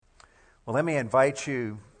Well, let me invite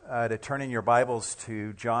you to turn in your Bibles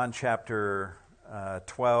to John chapter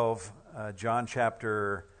 12. John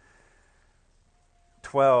chapter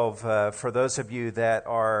 12. For those of you that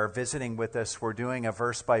are visiting with us, we're doing a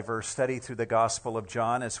verse-by-verse study through the Gospel of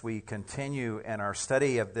John. As we continue in our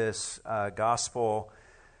study of this Gospel,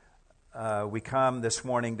 we come this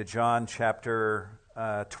morning to John chapter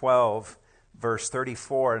 12, verse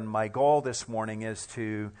 34. And my goal this morning is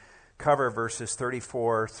to cover verses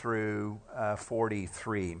 34 through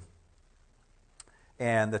 43.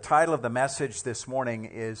 And the title of the message this morning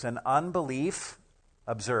is An Unbelief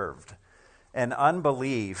Observed. An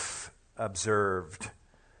Unbelief Observed.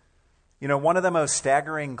 You know, one of the most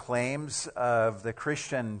staggering claims of the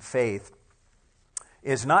Christian faith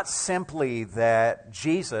is not simply that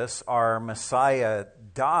Jesus, our Messiah,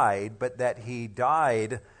 died, but that he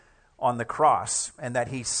died on the cross, and that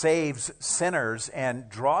he saves sinners and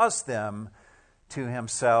draws them to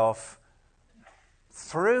himself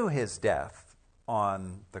through his death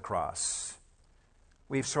on the cross.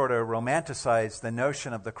 We've sort of romanticized the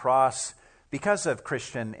notion of the cross because of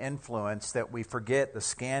Christian influence, that we forget the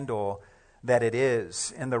scandal that it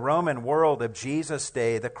is. In the Roman world of Jesus'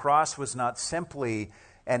 day, the cross was not simply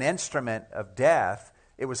an instrument of death,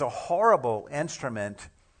 it was a horrible instrument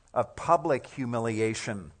of public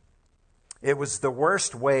humiliation. It was the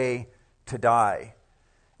worst way to die.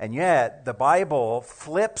 And yet, the Bible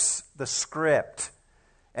flips the script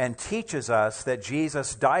and teaches us that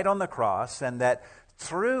Jesus died on the cross and that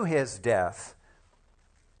through his death,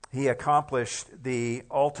 he accomplished the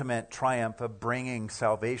ultimate triumph of bringing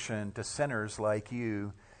salvation to sinners like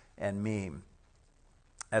you and me.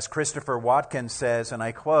 As Christopher Watkins says, and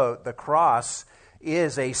I quote, "The cross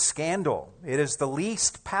is a scandal. It is the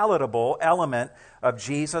least palatable element of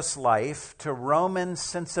Jesus' life to Roman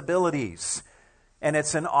sensibilities. And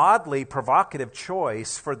it's an oddly provocative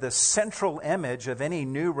choice for the central image of any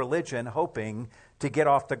new religion hoping to get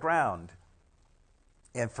off the ground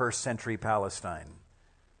in first century Palestine.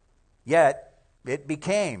 Yet, it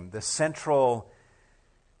became the central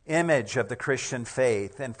image of the Christian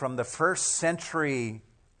faith. And from the first century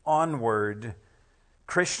onward,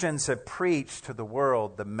 Christians have preached to the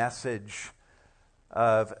world the message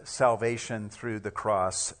of salvation through the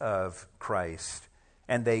cross of Christ.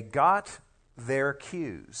 And they got their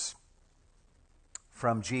cues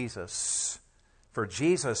from Jesus. For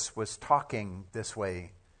Jesus was talking this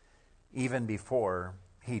way even before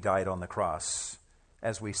he died on the cross,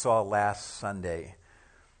 as we saw last Sunday.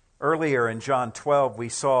 Earlier in John 12, we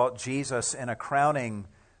saw Jesus in a crowning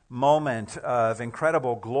moment of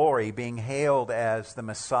incredible glory, being hailed as the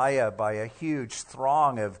Messiah by a huge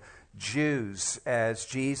throng of Jews as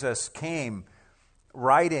Jesus came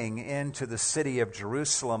riding into the city of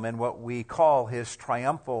Jerusalem in what we call his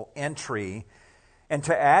triumphal entry. And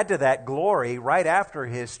to add to that glory, right after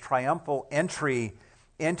his triumphal entry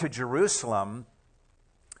into Jerusalem,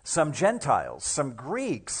 some Gentiles, some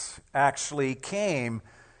Greeks actually came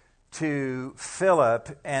to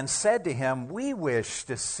Philip and said to him, "We wish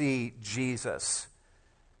to see Jesus."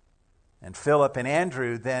 And Philip and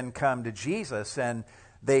Andrew then come to Jesus and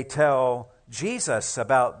they tell Jesus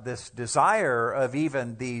about this desire of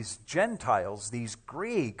even these Gentiles, these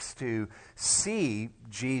Greeks, to see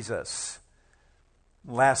Jesus.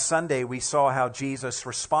 Last Sunday we saw how Jesus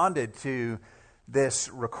responded to this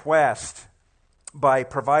request by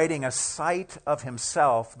providing a sight of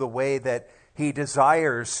himself the way that he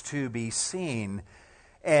desires to be seen.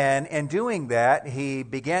 And in doing that, he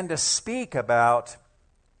began to speak about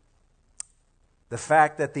the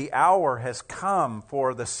fact that the hour has come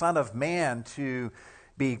for the Son of Man to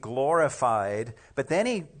be glorified. But then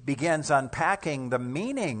he begins unpacking the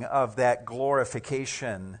meaning of that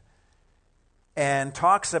glorification and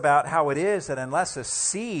talks about how it is that unless a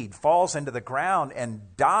seed falls into the ground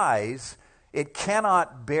and dies, it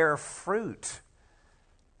cannot bear fruit.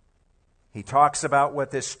 He talks about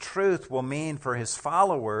what this truth will mean for his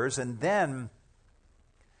followers, and then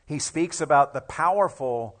he speaks about the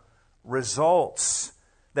powerful results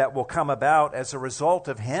that will come about as a result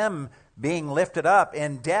of him being lifted up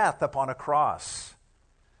in death upon a cross.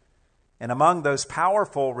 And among those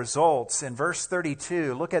powerful results, in verse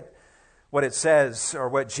 32, look at what it says, or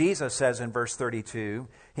what Jesus says in verse 32.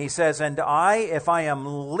 He says, "And I, if I am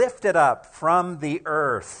lifted up from the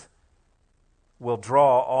earth, will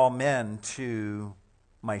draw all men to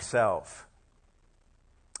myself."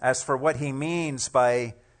 As for what he means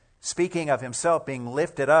by speaking of himself being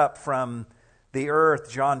lifted up from the earth,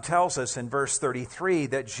 John tells us in verse 33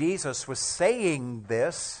 that Jesus was saying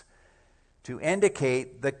this to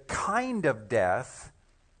indicate the kind of death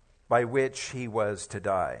by which he was to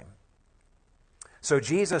die. So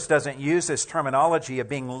Jesus doesn't use this terminology of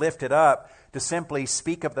being lifted up to simply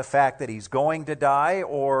speak of the fact that he's going to die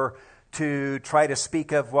or to try to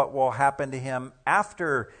speak of what will happen to him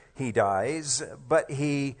after he dies, but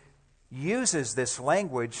he uses this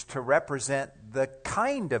language to represent the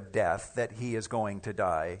kind of death that he is going to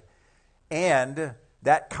die. And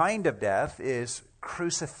that kind of death is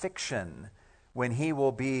crucifixion, when he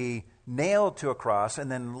will be nailed to a cross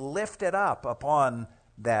and then lifted up upon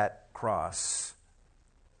that cross.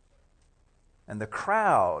 And the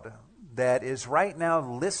crowd that is right now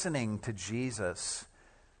listening to Jesus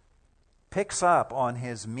picks up on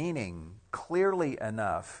his meaning clearly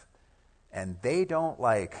enough, and they don't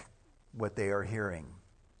like what they are hearing.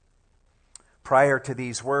 Prior to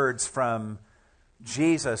these words from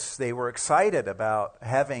Jesus, they were excited about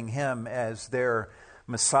having him as their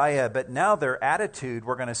Messiah, but now their attitude,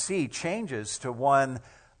 we're going to see, changes to one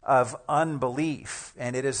of unbelief.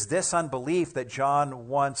 And it is this unbelief that John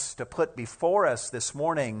wants to put before us this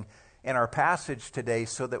morning in our passage today,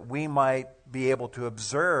 so that we might be able to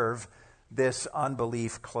observe this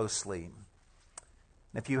unbelief closely.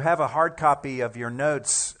 If you have a hard copy of your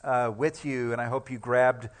notes with you, and I hope you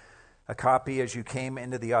grabbed a copy as you came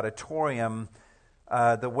into the auditorium,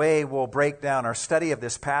 the way we'll break down our study of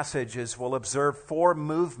this passage is we'll observe four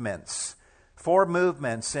movements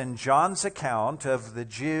in John's account of the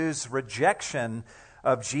Jews' rejection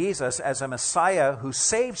of Jesus as a Messiah who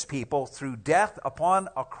saves people through death upon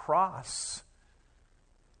a cross.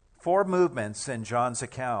 Four movements in John's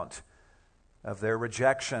account of their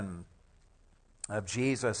rejection of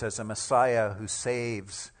Jesus as a Messiah who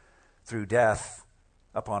saves through death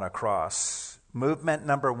upon a cross. Movement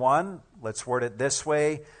number one, let's word it this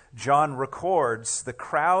way: John records the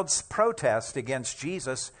crowd's protest against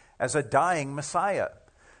Jesus as a dying Messiah.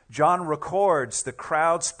 John records the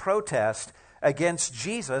crowd's protest against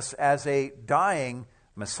Jesus as a dying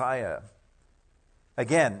Messiah.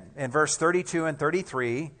 Again, in verse 32 and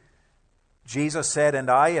 33, Jesus said, "And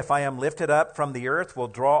I, if I am lifted up from the earth, will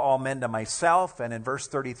draw all men to myself." And in verse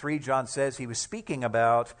 33, John says he was speaking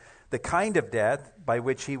about the kind of death by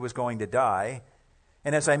which he was going to die.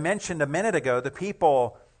 And as I mentioned a minute ago, the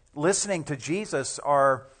people listening to Jesus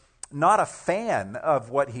are not a fan of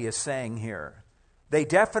what he is saying here. They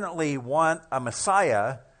definitely want a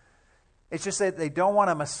Messiah. It's just that they don't want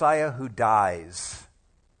a Messiah who dies,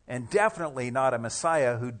 and definitely not a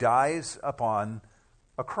Messiah who dies upon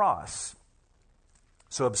a cross.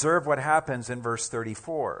 So observe what happens in verse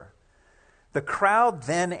 34. The crowd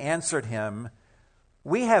then answered him,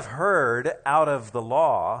 "We have heard out of the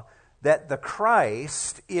law that the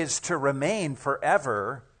Christ is to remain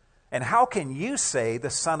forever, and how can you say the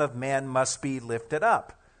Son of Man must be lifted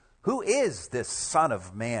up? Who is this Son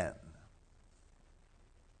of Man?"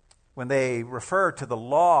 When they refer to the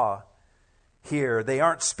law here, they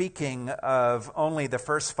aren't speaking of only the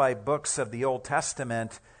first 5 books of the Old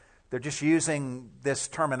Testament. They're just using this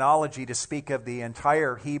terminology to speak of the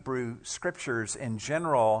entire Hebrew Scriptures in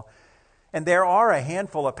general. And there are a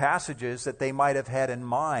handful of passages that they might have had in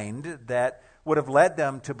mind that would have led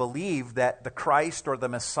them to believe that the Christ or the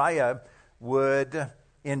Messiah would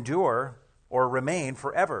endure or remain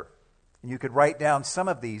forever. And you could write down some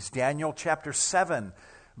of these. Daniel chapter 7,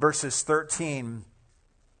 verses 13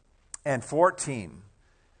 and 14.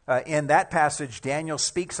 In that passage, Daniel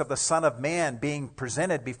speaks of the Son of Man being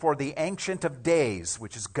presented before the Ancient of Days,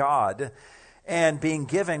 which is God, and being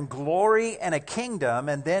given glory and a kingdom.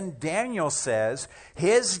 And then Daniel says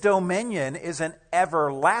his dominion is an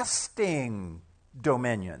everlasting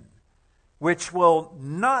dominion, which will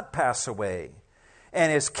not pass away.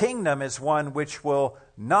 And his kingdom is one which will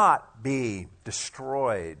not be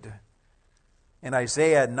destroyed. In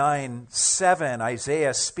Isaiah 9:7,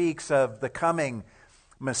 Isaiah speaks of the coming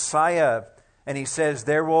Messiah, and he says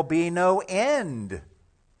there will be no end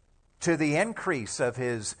to the increase of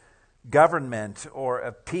his government or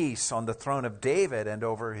of peace on the throne of David and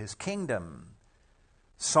over his kingdom.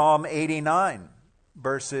 Psalm 89,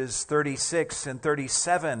 verses 36 and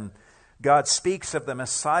 37, God speaks of the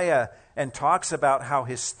Messiah and talks about how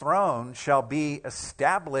his throne shall be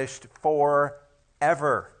established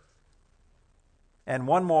forever. And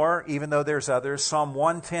one more, even though there's others, Psalm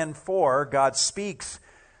 110:4, God speaks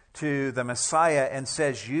to the Messiah and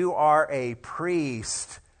says, "You are a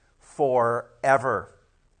priest forever,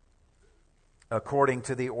 according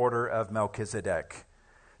to the order of Melchizedek."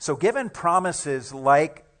 So given promises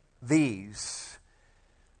like these,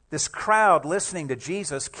 this crowd listening to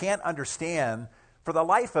Jesus can't understand for the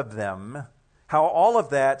life of them how all of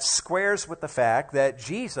that squares with the fact that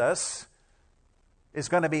Jesus is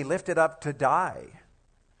going to be lifted up to die.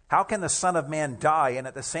 How can the Son of Man die and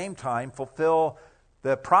at the same time fulfill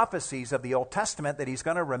the prophecies of the Old Testament that he's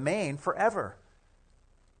going to remain forever.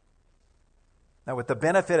 Now, with the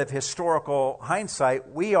benefit of historical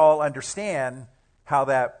hindsight, we all understand how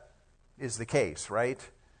that is the case, right?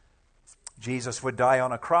 Jesus would die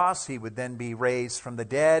on a cross. He would then be raised from the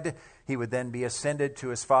dead. He would then be ascended to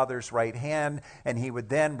his Father's right hand, and he would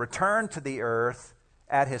then return to the earth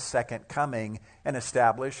at his second coming and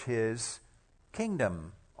establish his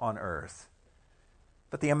kingdom on earth.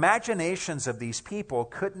 But the imaginations of these people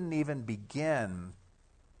couldn't even begin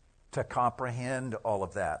to comprehend all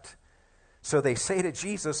of that. So they say to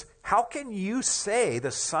Jesus, "How can you say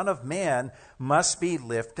the Son of Man must be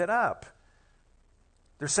lifted up?"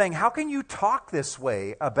 They're saying, how can you talk this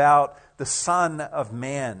way about the Son of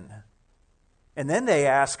Man? And then they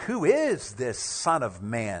ask, who is this Son of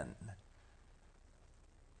Man?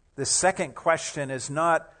 The second question is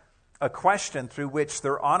not a question through which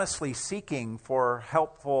they're honestly seeking for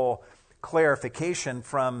helpful clarification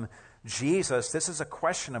from Jesus. This is a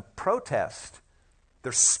question of protest.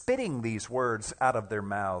 They're spitting these words out of their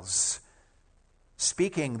mouths,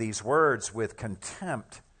 speaking these words with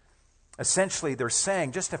contempt. Essentially, they're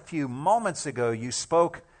saying, just a few moments ago, you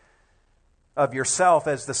spoke of yourself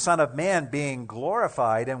as the Son of Man being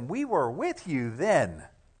glorified, and we were with you then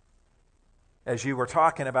as you were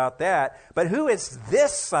talking about that. But who is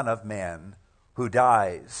this Son of Man who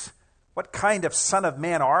dies? What kind of Son of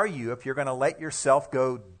Man are you if you're going to let yourself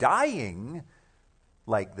go dying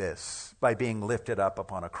like this by being lifted up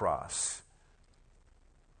upon a cross?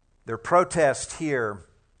 Their protest here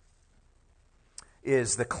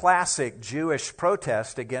is the classic Jewish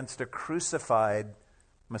protest against a crucified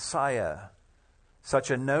Messiah.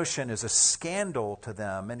 Such a notion is a scandal to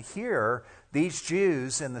them. And here, these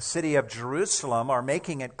Jews in the city of Jerusalem are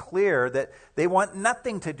making it clear that they want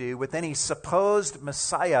nothing to do with any supposed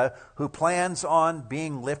Messiah who plans on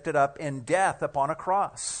being lifted up in death upon a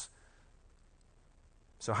cross.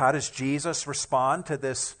 So how does Jesus respond to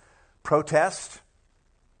this protest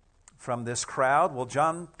from this crowd? Well,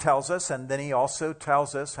 John tells us, and then he also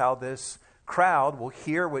tells us how this crowd will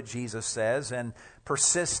hear what Jesus says and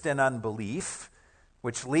persist in unbelief,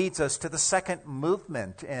 which leads us to the second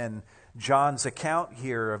movement in John's account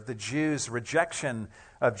here of the Jews' rejection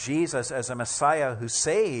of Jesus as a Messiah who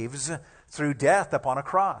saves through death upon a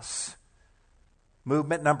cross.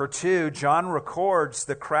 Movement number 2, John records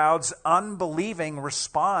the crowd's unbelieving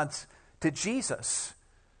response to Jesus.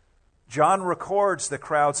 John records the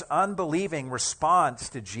crowd's unbelieving response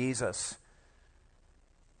to Jesus.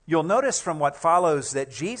 You'll notice from what follows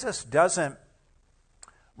that Jesus doesn't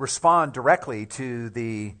respond directly to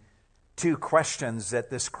the two questions that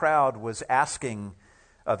this crowd was asking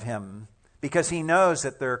of him, because he knows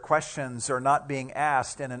that their questions are not being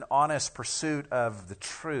asked in an honest pursuit of the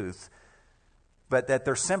truth, but that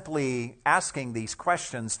they're simply asking these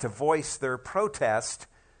questions to voice their protest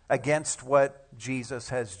against what Jesus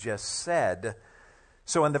has just said.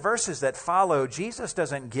 So in the verses that follow, Jesus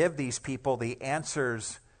doesn't give these people the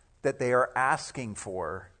answers that they are asking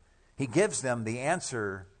for. He gives them the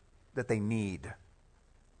answer that they need.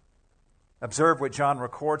 Observe what John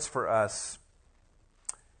records for us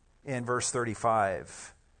in verse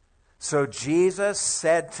 35. So Jesus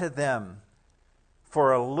said to them,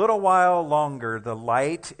 "For a little while longer the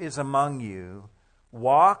light is among you.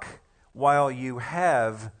 Walk while you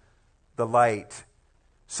have the light,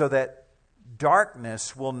 so that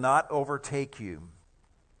darkness will not overtake you.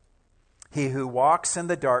 He who walks in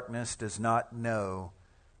the darkness does not know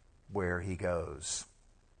where he goes."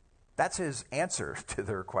 That's his answer to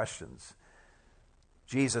their questions.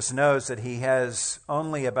 Jesus knows that he has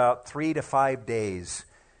only about 3 to 5 days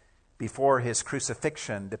before his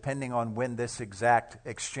crucifixion, depending on when this exact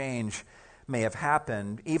exchange may have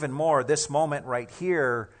happened. Even more, this moment right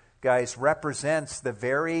here, guys, represents the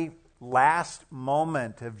very last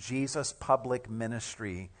moment of Jesus' public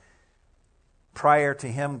ministry prior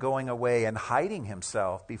to him going away and hiding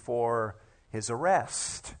himself before his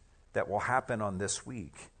arrest that will happen on this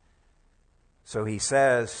week. So he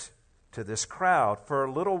says to this crowd, "For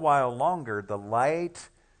a little while longer, the light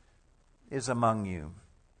is among you."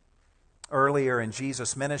 Earlier in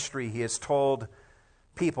Jesus' ministry, he has told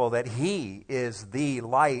people that he is the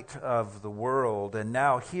light of the world. And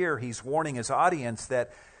now here he's warning his audience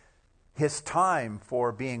that his time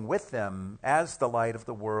for being with them as the light of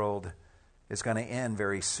the world is going to end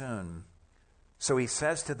very soon. So he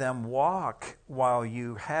says to them, "Walk while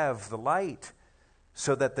you have the light,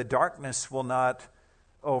 so that the darkness will not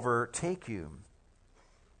overtake you."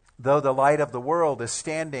 Though the light of the world is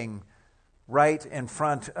standing right in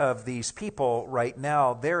front of these people right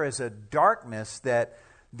now, there is a darkness that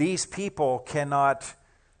these people cannot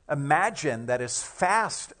imagine that is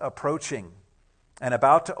fast approaching and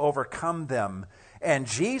about to overcome them. And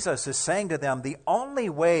Jesus is saying to them, the only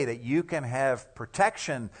way that you can have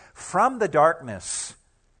protection from the darkness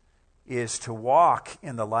is to walk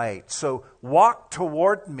in the light. So walk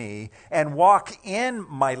toward me and walk in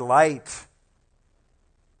my light.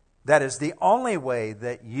 That is the only way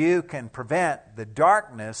that you can prevent the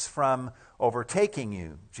darkness from overtaking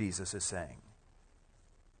you, Jesus is saying.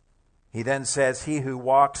 He then says, he who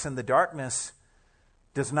walks in the darkness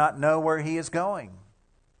does not know where he is going.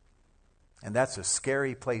 And that's a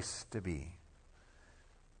scary place to be.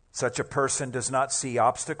 Such a person does not see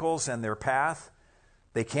obstacles in their path.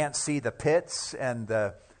 They can't see the pits and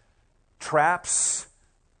the traps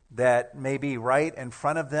that may be right in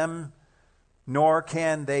front of them, nor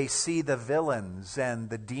can they see the villains and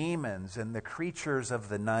the demons and the creatures of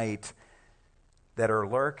the night that are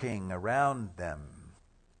lurking around them.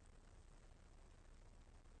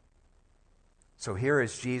 So here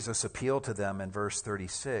is Jesus' appeal to them in verse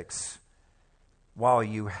 36. While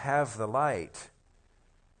you have the light,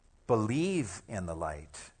 believe in the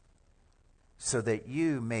light, so that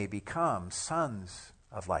you may become sons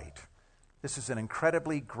of light. This is an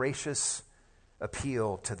incredibly gracious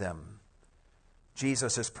appeal to them.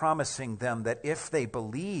 Jesus is promising them that if they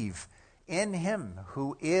believe in him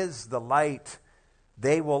who is the light,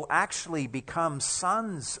 they will actually become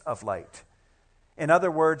sons of light. In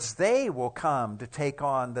other words, they will come to take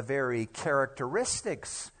on the very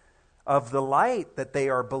characteristics of the light that they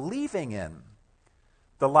are believing in.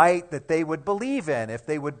 The light that they would believe in, if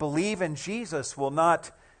they would believe in Jesus, will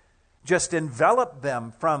not just envelop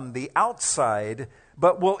them from the outside,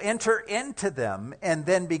 but will enter into them and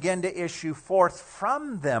then begin to issue forth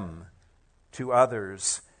from them to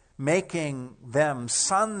others, making them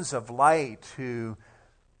sons of light who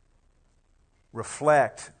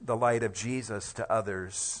reflect the light of Jesus to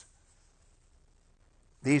others.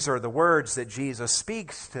 These are the words that Jesus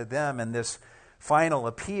speaks to them in this final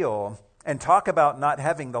appeal. And talk about not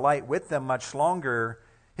having the light with them much longer.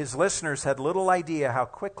 His listeners had little idea how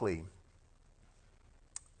quickly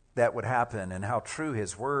that would happen and how true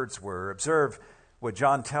his words were. Observe what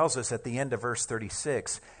John tells us at the end of verse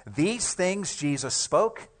 36. These things Jesus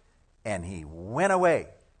spoke, and he went away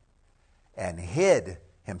and hid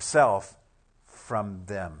himself from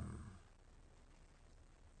them.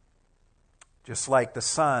 Just like the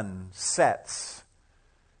sun sets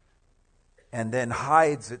and then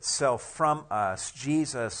hides itself from us,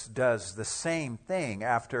 Jesus does the same thing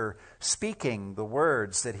after speaking the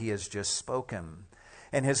words that he has just spoken.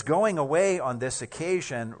 And his going away on this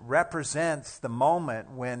occasion represents the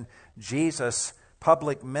moment when Jesus'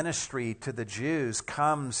 public ministry to the Jews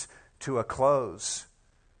comes to a close.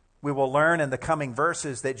 We will learn in the coming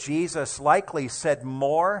verses that Jesus likely said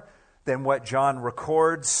more than what John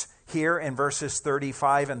records here in verses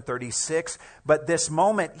 35 and 36. But this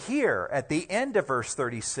moment here at the end of verse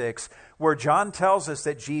 36, where John tells us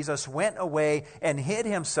that Jesus went away and hid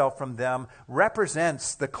himself from them,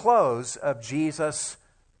 represents the close of Jesus'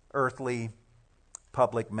 earthly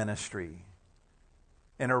public ministry.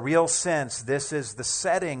 In a real sense, this is the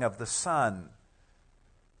setting of the sun.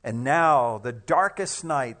 And now the darkest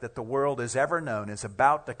night that the world has ever known is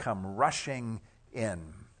about to come rushing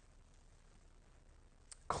in.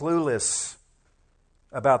 Clueless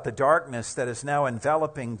about the darkness that is now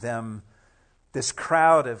enveloping them, this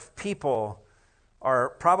crowd of people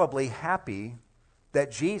are probably happy that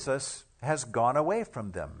Jesus has gone away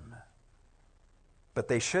from them. But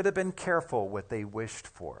they should have been careful what they wished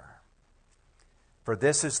for. For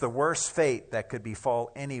this is the worst fate that could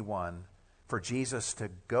befall anyone, for Jesus to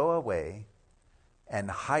go away and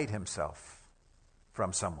hide himself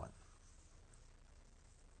from someone.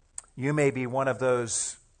 You may be one of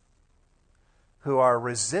those who are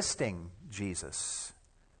resisting Jesus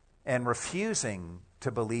and refusing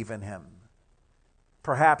to believe in him.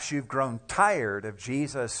 Perhaps you've grown tired of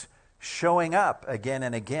Jesus showing up again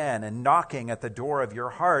and again and knocking at the door of your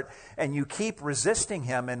heart, and you keep resisting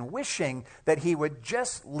him and wishing that he would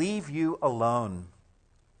just leave you alone.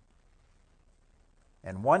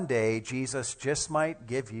 And one day, Jesus just might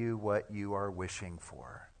give you what you are wishing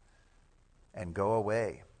for and go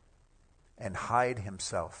away and hide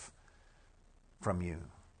himself from you.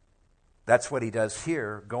 That's what he does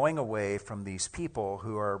here, going away from these people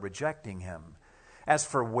who are rejecting him. As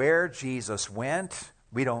for where Jesus went,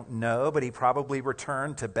 we don't know, but he probably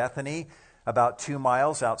returned to Bethany, about 2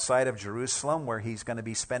 miles outside of Jerusalem, where he's going to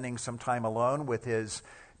be spending some time alone with his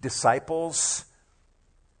disciples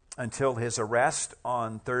until his arrest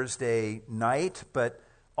on Thursday night. But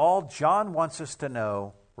all John wants us to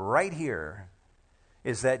know right here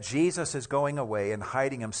is that Jesus is going away and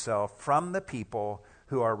hiding himself from the people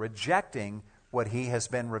who are rejecting what he has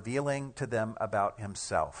been revealing to them about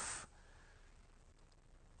himself.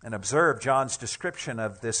 And observe John's description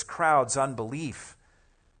of this crowd's unbelief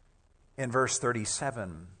in verse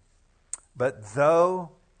 37. But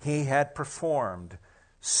though he had performed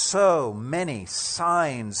so many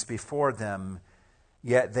signs before them,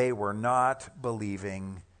 yet they were not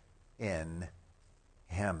believing in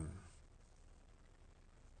him.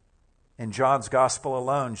 In John's gospel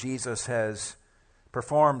alone, Jesus has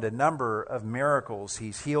performed a number of miracles.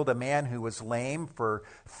 He's healed a man who was lame for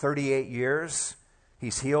 38 years.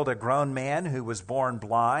 He's healed a grown man who was born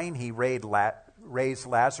blind. He raised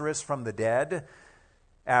Lazarus from the dead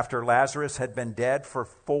after Lazarus had been dead for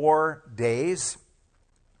 4 days.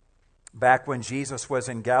 Back when Jesus was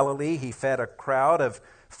in Galilee, he fed a crowd of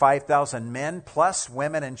 5,000 men, plus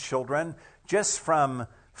women and children, just from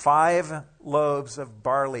 5 loaves of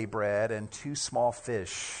barley bread and 2 small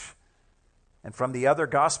fish. And from the other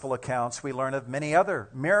gospel accounts, we learn of many other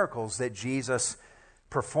miracles that Jesus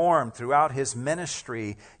performed throughout his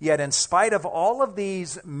ministry. Yet in spite of all of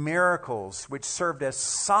these miracles, which served as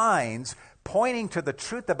signs pointing to the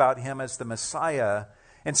truth about him as the Messiah,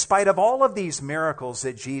 in spite of all of these miracles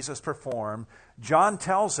that Jesus performed, John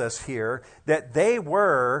tells us here that they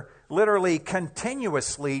were literally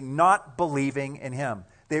continuously not believing in him.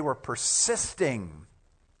 They were persisting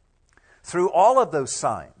through all of those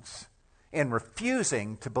signs in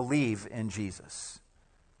refusing to believe in Jesus.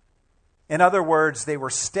 In other words, they were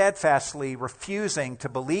steadfastly refusing to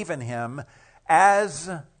believe in him as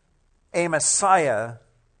a Messiah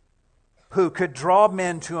who could draw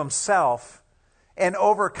men to himself and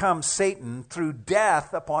overcome Satan through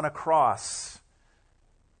death upon a cross.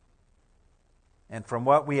 And from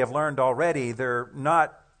what we have learned already, they're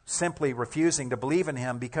not simply refusing to believe in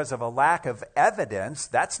him because of a lack of evidence.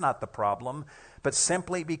 That's not the problem, but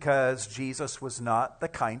simply because Jesus was not the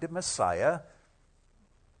kind of Messiah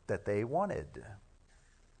that they wanted.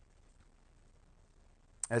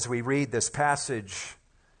 As we read this passage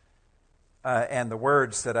and the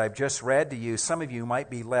words that I've just read to you, some of you might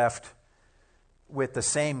be left with the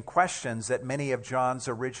same questions that many of John's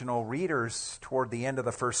original readers toward the end of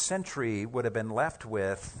the first century would have been left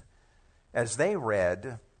with as they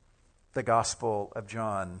read the Gospel of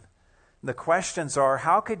John. The questions are,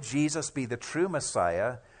 how could Jesus be the true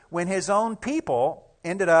Messiah when his own people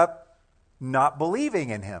ended up not believing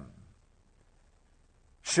in him?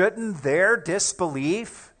 Shouldn't their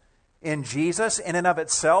disbelief in Jesus in and of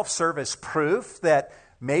itself serve as proof that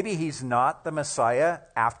maybe he's not the Messiah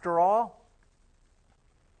after all?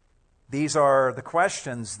 These are the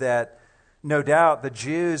questions that no doubt the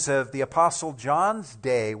Jews of the Apostle John's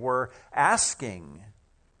day were asking.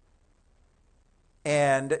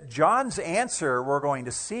 And John's answer, we're going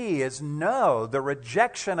to see, is no. The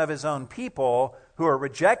rejection of his own people who are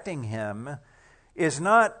rejecting him is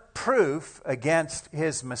not proof against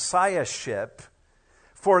his messiahship,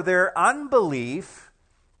 for their unbelief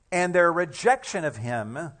and their rejection of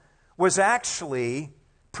him was actually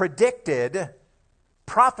predicted,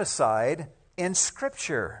 prophesied in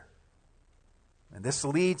Scripture. And this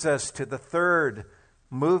leads us to the third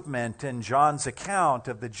movement in John's account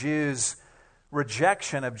of the Jews'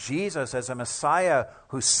 rejection of Jesus as a Messiah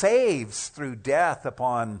who saves through death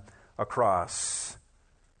upon a cross.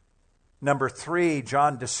 Number 3,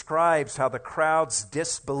 John describes how the crowd's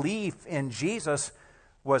disbelief in Jesus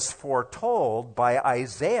was foretold by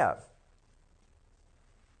Isaiah.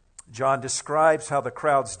 John describes how the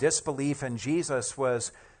crowd's disbelief in Jesus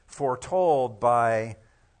was foretold by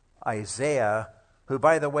Isaiah, who,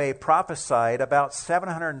 by the way, prophesied about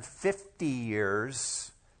 750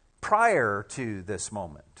 years prior to this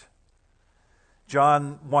moment.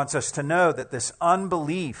 John wants us to know that this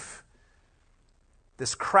unbelief,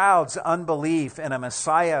 this crowd's unbelief in a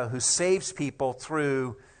Messiah who saves people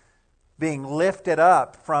through being lifted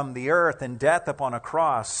up from the earth and death upon a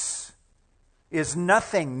cross, is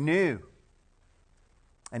nothing new.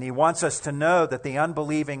 And he wants us to know that the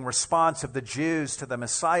unbelieving response of the Jews to the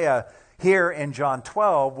Messiah here in John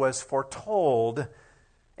 12 was foretold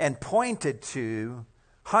and pointed to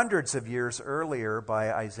hundreds of years earlier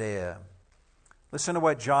by Isaiah. Listen to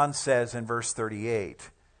what John says in verse 38.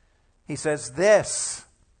 He says this,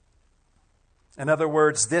 in other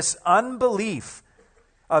words, this unbelief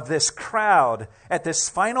of this crowd at this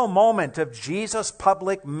final moment of Jesus'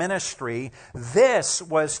 public ministry, this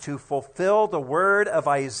was to fulfill the word of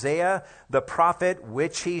Isaiah the prophet,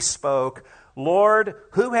 which he spoke, Lord,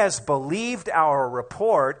 who has believed our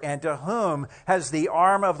report, and to whom has the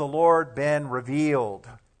arm of the Lord been revealed?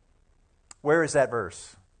 Where is that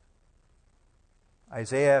verse?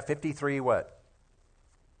 Isaiah 53 what?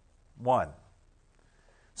 1.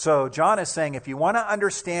 So John is saying if you want to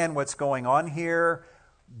understand what's going on here,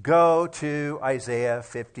 go to Isaiah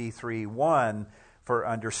 53 1 for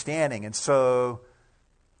understanding. And so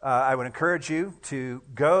I would encourage you to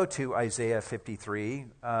go to Isaiah 53,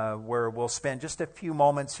 where we'll spend just a few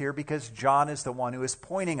moments here because John is the one who is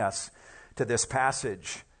pointing us to this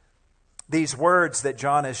passage. These words that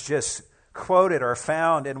John has just quoted are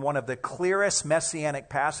found in one of the clearest messianic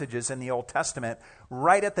passages in the Old Testament,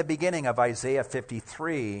 right at the beginning of Isaiah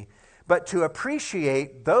 53. But to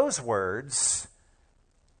appreciate those words,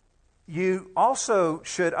 you also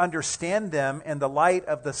should understand them in the light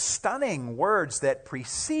of the stunning words that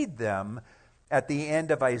precede them at the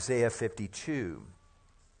end of Isaiah 52.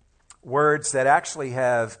 Words that actually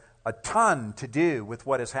have a ton to do with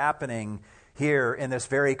what is happening here in this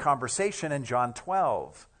very conversation in John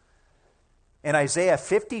 12. In Isaiah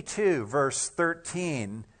 52, verse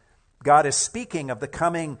 13, God is speaking of the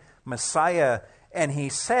coming Messiah, and he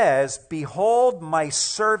says, "Behold, my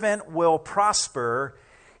servant will prosper.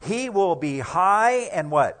 He will be high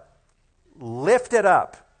and" what? "Lifted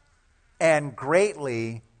up and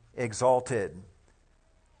greatly exalted."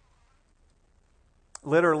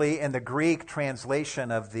 Literally, in the Greek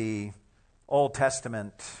translation of the Old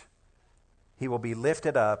Testament, he will be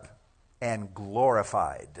lifted up and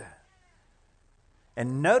glorified.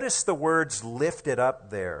 And notice the words "lifted up"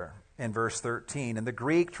 there in verse 13. In the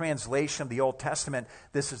Greek translation of the Old Testament,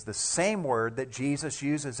 this is the same word that Jesus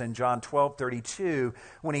uses in John 12:32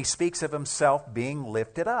 when he speaks of himself being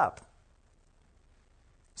lifted up.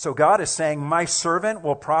 So God is saying, my servant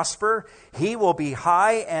will prosper. He will be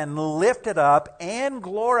high and lifted up and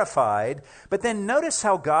glorified. But then notice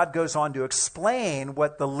how God goes on to explain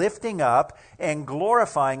what the lifting up and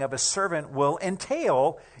glorifying of a servant will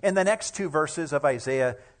entail in the next two verses of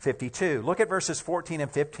Isaiah 52. Look at verses 14 and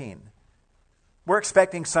 15. We're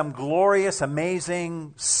expecting some glorious,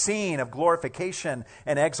 amazing scene of glorification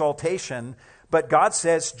and exaltation. But God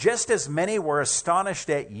says, just as many were astonished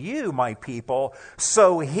at you, my people,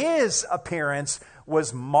 so his appearance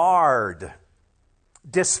was marred.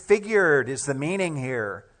 Disfigured is the meaning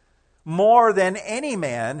here. More than any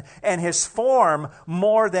man, and his form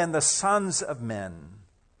more than the sons of men.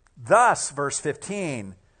 Thus, verse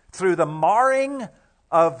 15, through the marring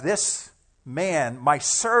of this man, my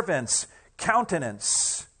servant's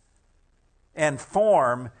countenance and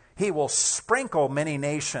form, he will sprinkle many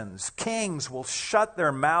nations. Kings will shut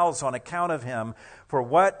their mouths on account of him. For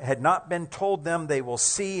what had not been told them, they will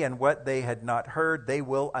see, and what they had not heard, they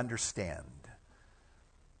will understand.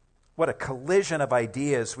 What a collision of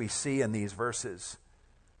ideas we see in these verses.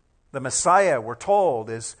 The Messiah, we're told,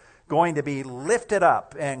 is going to be lifted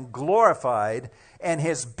up and glorified, and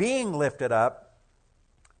his being lifted up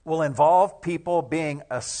will involve people being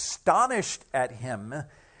astonished at him,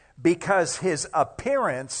 because his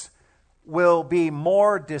appearance will be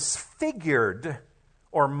more disfigured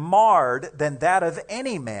or marred than that of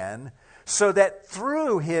any man, so that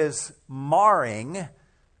through his marring,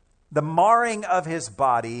 the marring of his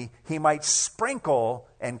body, he might sprinkle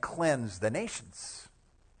and cleanse the nations,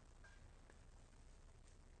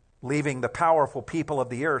 leaving the powerful people of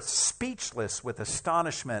the earth speechless with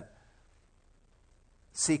astonishment,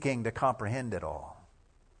 seeking to comprehend it all.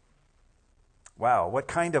 Wow, what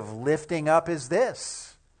kind of lifting up is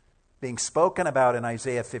this being spoken about in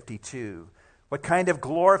Isaiah 52? What kind of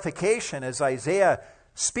glorification is Isaiah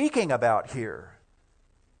speaking about here?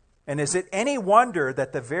 And is it any wonder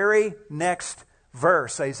that the very next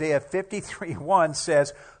verse, Isaiah 53:1,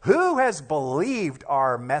 says, "Who has believed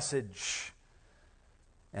our message?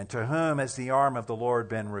 And to whom has the arm of the Lord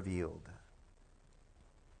been revealed?"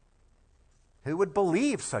 Who would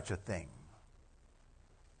believe such a thing?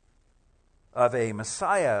 Of a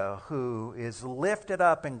Messiah who is lifted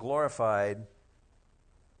up and glorified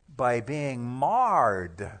by being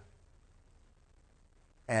marred,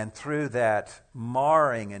 and through that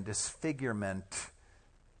marring and disfigurement,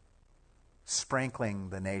 sprinkling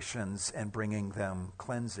the nations and bringing them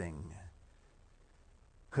cleansing.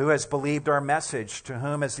 Who has believed our message? To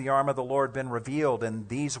whom has the arm of the Lord been revealed? And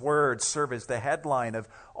these words serve as the headline of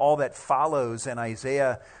all that follows in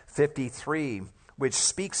Isaiah 53. Which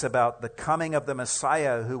speaks about the coming of the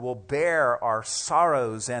Messiah who will bear our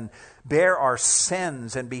sorrows and bear our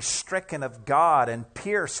sins and be stricken of God and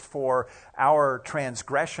pierced for our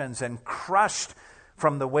transgressions and crushed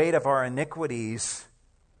from the weight of our iniquities.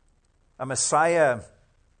 A Messiah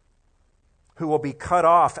who will be cut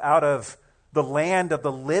off out of the land of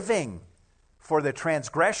the living for the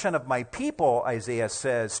transgression of my people, Isaiah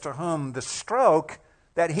says, to whom the stroke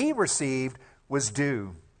that he received was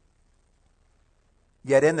due.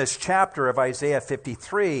 Yet in this chapter of Isaiah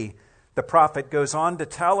 53, the prophet goes on to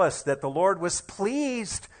tell us that the Lord was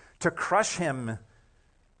pleased to crush him,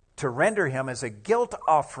 to render him as a guilt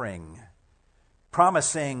offering,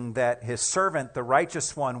 promising that his servant, the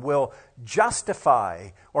righteous one, will justify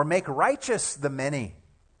or make righteous the many.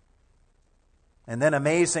 And then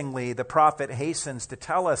amazingly, the prophet hastens to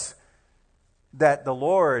tell us that the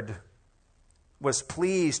Lord was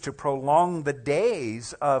pleased to prolong the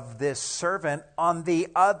days of this servant on the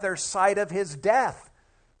other side of his death.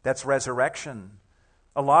 That's resurrection,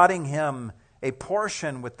 allotting him a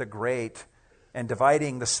portion with the great and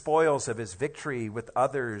dividing the spoils of his victory with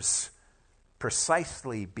others,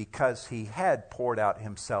 precisely because he had poured out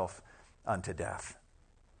himself unto death.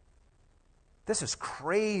 This is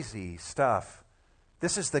crazy stuff.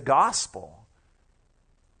 This is the gospel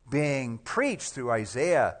being preached through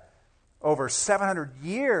Isaiah over 700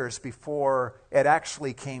 years before it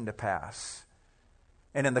actually came to pass.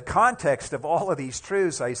 And in the context of all of these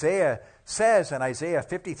truths, Isaiah says in Isaiah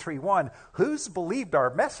 53:1, "Who's believed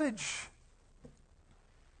our message?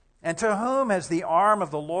 And to whom has the arm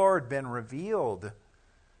of the Lord been revealed?"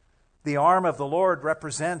 The arm of the Lord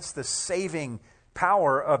represents the saving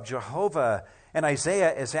power of Jehovah. And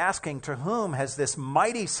Isaiah is asking, to whom has this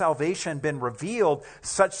mighty salvation been revealed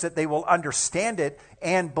such that they will understand it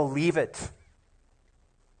and believe it?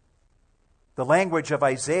 The language of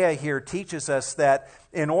Isaiah here teaches us that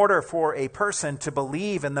in order for a person to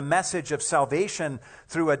believe in the message of salvation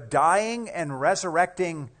through a dying and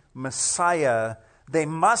resurrecting Messiah, they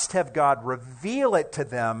must have God reveal it to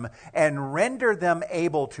them and render them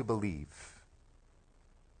able to believe.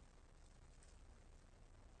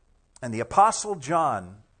 And the Apostle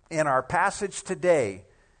John, in our passage today,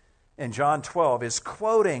 in John 12, is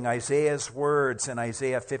quoting Isaiah's words in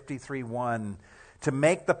Isaiah 53:1 to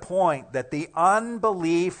make the point that the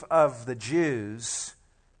unbelief of the Jews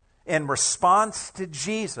in response to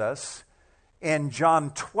Jesus in John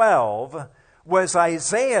 12 was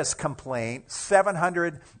Isaiah's complaint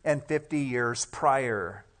 750 years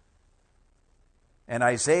prior. And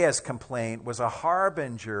Isaiah's complaint was a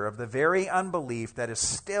harbinger of the very unbelief that is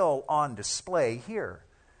still on display here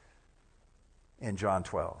in John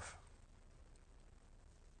 12.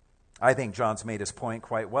 I think John's made his point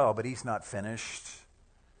quite well, but he's not finished.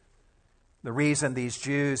 The reason these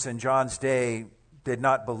Jews in John's day did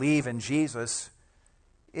not believe in Jesus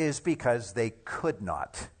is because they could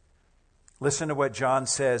not. Listen to what John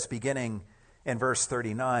says beginning in verse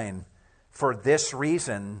 39. For this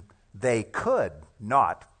reason they could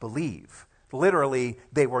not believe. Literally,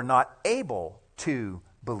 they were not able to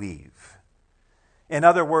believe. In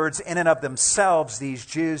other words, in and of themselves, these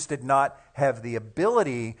Jews did not have the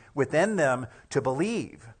ability within them to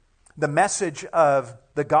believe. The message of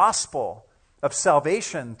the gospel of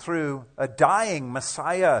salvation through a dying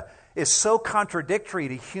Messiah is so contradictory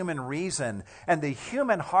to human reason, and the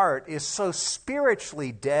human heart is so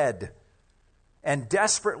spiritually dead and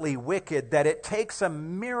desperately wicked that it takes a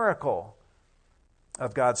miracle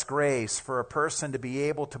of God's grace for a person to be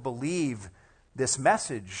able to believe this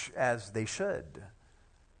message as they should.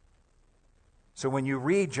 So when you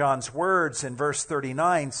read John's words in verse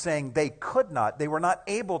 39 saying they could not, they were not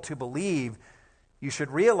able to believe, you should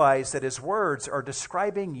realize that his words are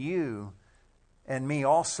describing you and me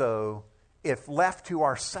also if left to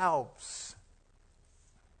ourselves,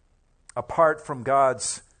 apart from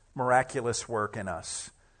God's miraculous work in us.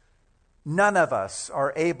 None of us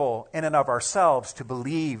are able in and of ourselves to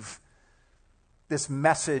believe this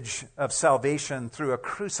message of salvation through a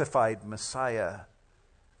crucified Messiah.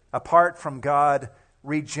 Apart from God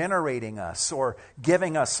regenerating us or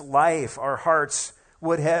giving us life, our hearts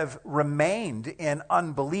would have remained in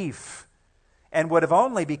unbelief and would have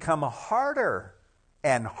only become harder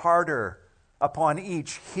and harder upon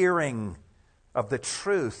each hearing of the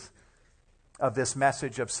truth of this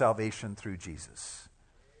message of salvation through Jesus.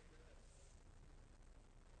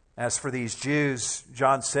 As for these Jews,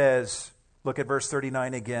 John says, look at verse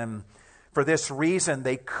 39 again, for this reason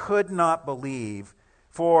they could not believe,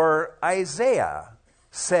 for Isaiah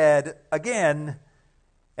said again,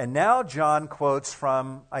 and now John quotes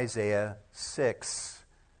from Isaiah 6.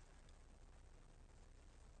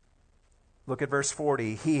 Look at verse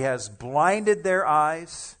 40. He has blinded their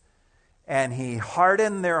eyes, and he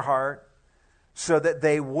hardened their heart, so that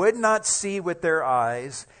they would not see with their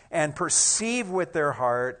eyes and perceive with their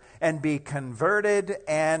heart and be converted,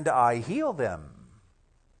 and I heal them.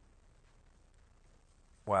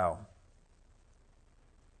 Wow.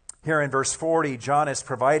 Here in verse 40, John is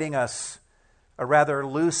providing us a rather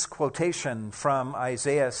loose quotation from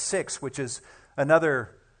Isaiah 6, which is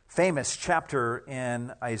another famous chapter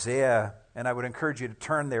in Isaiah, and I would encourage you to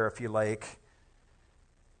turn there if you like.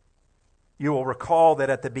 You will recall that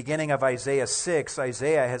at the beginning of Isaiah 6,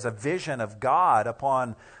 Isaiah has a vision of God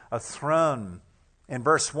upon a throne. In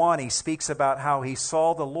verse 1, he speaks about how he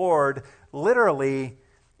saw the Lord literally,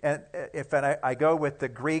 and if I go with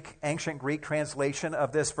the ancient Greek translation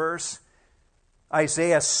of this verse,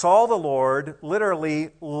 Isaiah saw the Lord literally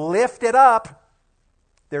lifted up.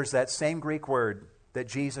 There's that same Greek word that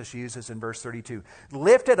Jesus uses in verse 32.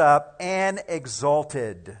 Lifted up and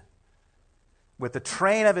exalted, with the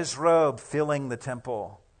train of his robe filling the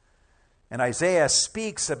temple. And Isaiah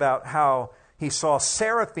speaks about how he saw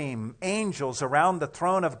seraphim, angels around the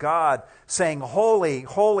throne of God, saying, "Holy,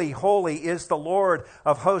 holy, holy is the Lord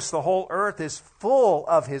of hosts. The whole earth is full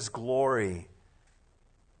of his glory."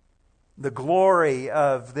 The glory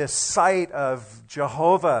of this sight of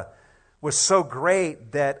Jehovah was so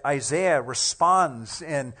great that Isaiah responds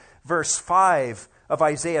in verse 5 of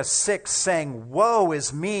Isaiah 6, saying, "Woe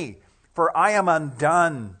is me, for I am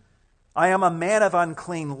undone. I am a man of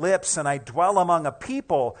unclean lips, and I dwell among a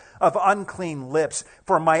people of unclean lips.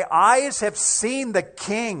 For my eyes have seen the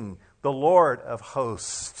King, the Lord of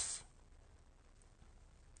hosts."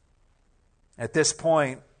 At this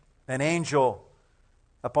point, an angel,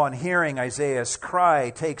 upon hearing Isaiah's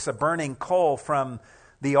cry, takes a burning coal from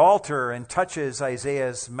the altar and touches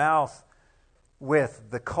Isaiah's mouth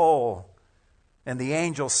with the coal. And the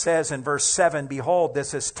angel says in verse 7, "Behold,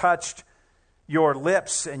 this has touched your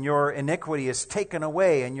lips, and your iniquity is taken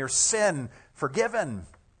away, and your sin forgiven."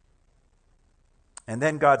 And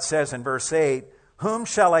then God says in verse 8, "Whom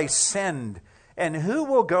shall I send, and who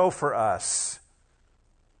will go for us?"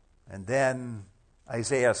 And then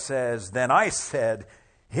Isaiah says, "Then I said,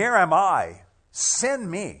 Here am I, send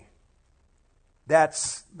me."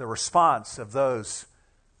 That's the response of those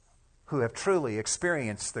who have truly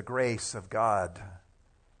experienced the grace of God.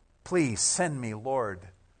 "Please send me, Lord,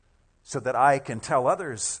 so that I can tell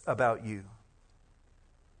others about you."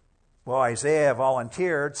 Well, Isaiah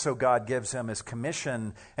volunteered, so God gives him his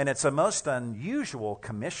commission, and it's a most unusual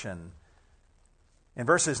commission. In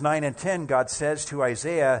verses 9 and 10, God says to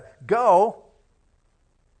Isaiah, "Go."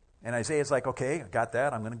 And Isaiah's like, "Okay, I got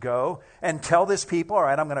that. I'm going to go and tell this people. All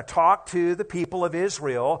right, I'm going to talk to the people of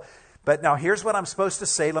Israel. But now here's what I'm supposed to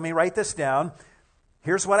say. Let me write this down.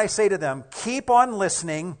 Here's what I say to them. Keep on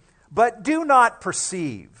listening, but do not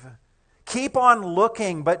perceive. Keep on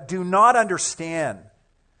looking, but do not understand.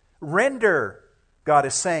 Render," God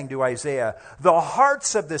is saying to Isaiah, "the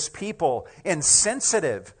hearts of this people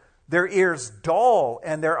insensitive, their ears dull,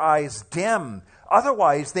 and their eyes dim.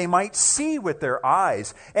 Otherwise, they might see with their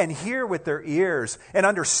eyes, and hear with their ears, and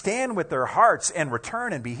understand with their hearts, and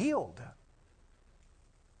return and be healed."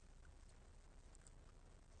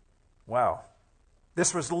 Wow.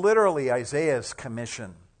 This was literally Isaiah's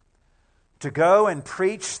commission, to go and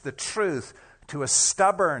preach the truth to a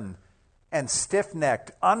stubborn and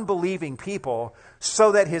stiff-necked, unbelieving people,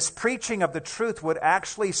 so that his preaching of the truth would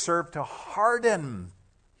actually serve to harden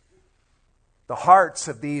the hearts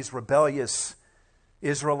of these rebellious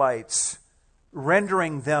Israelites,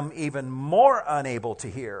 rendering them even more unable to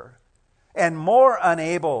hear and more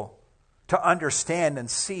unable to understand and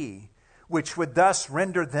see, which would thus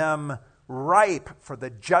render them ripe for the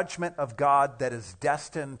judgment of God that is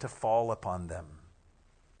destined to fall upon them.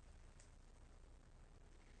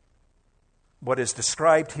 What is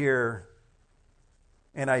described here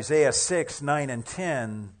in Isaiah 6, 9, and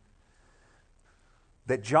 10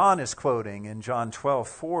 that John is quoting in John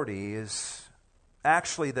 12:40 is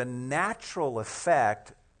actually the natural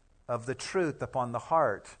effect of the truth upon the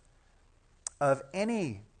heart of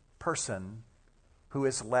any person who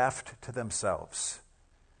is left to themselves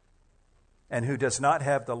and who does not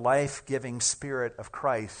have the life-giving Spirit of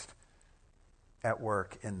Christ at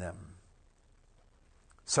work in them.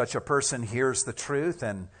 Such a person hears the truth,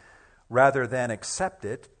 and rather than accept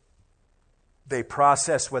it, they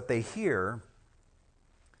process what they hear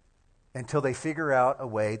until they figure out a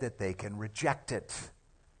way that they can reject it,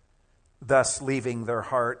 thus leaving their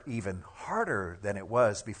heart even harder than it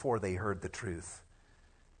was before they heard the truth,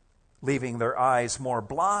 leaving their eyes more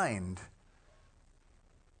blind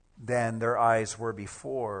than their eyes were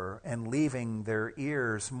before, and leaving their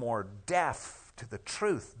ears more deaf to the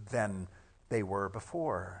truth than they were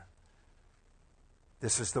before.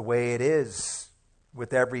 This is the way it is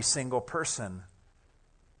with every single person,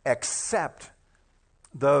 except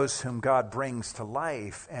those whom God brings to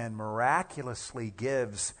life and miraculously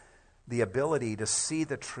gives the ability to see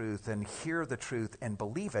the truth and hear the truth and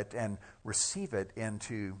believe it and receive it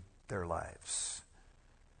into their lives.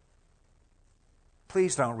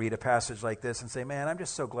 please don't read a passage like this and say, man, I'm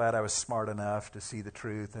just so glad I was smart enough to see the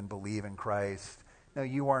truth and believe in Christ. No,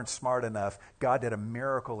 you weren't smart enough. God did a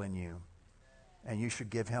miracle in you, and you should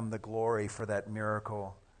give him the glory for that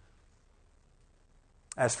miracle.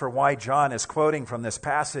 As for why John is quoting from this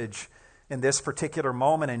passage in this particular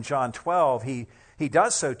moment in John 12, he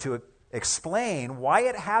does so to explain why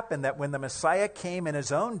it happened that when the Messiah came in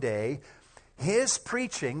his own day, his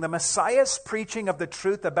preaching, the Messiah's preaching of the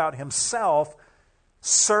truth about himself,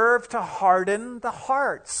 served to harden the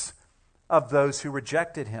hearts of those who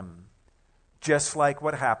rejected him, just like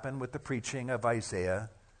what happened with the preaching of Isaiah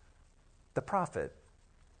the prophet.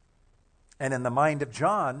 And in the mind of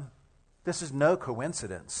John, this is no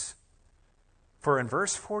coincidence. For in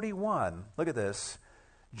verse 41, look at this,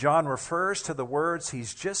 John refers to the words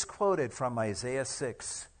he's just quoted from Isaiah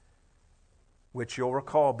 6, which you'll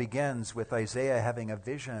recall begins with Isaiah having a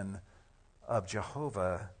vision of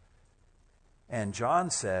Jehovah. And John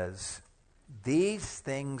says, these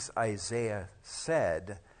things Isaiah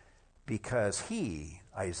said because he,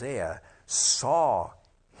 Isaiah, saw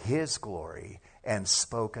his glory and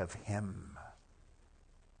spoke of him.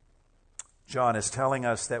 John is telling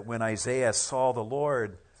us that when Isaiah saw the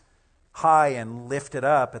Lord high and lifted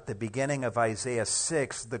up at the beginning of Isaiah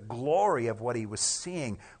 6, the glory of what he was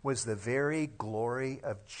seeing was the very glory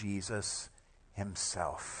of Jesus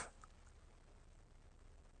himself.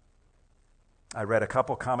 I read a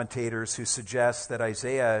couple commentators who suggest that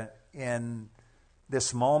Isaiah, in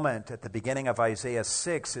this moment at the beginning of Isaiah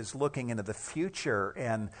 6, is looking into the future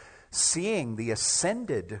and seeing the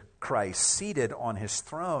ascended Christ seated on his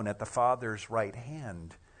throne at the Father's right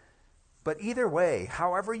hand. But either way,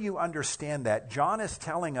 however you understand that, John is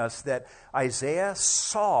telling us that Isaiah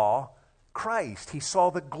saw Christ. He saw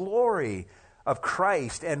the glory of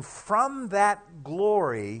Christ. And from that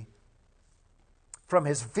glory, from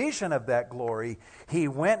his vision of that glory, he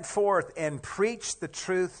went forth and preached the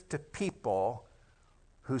truth to people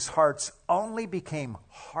whose hearts only became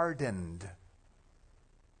hardened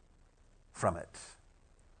from it.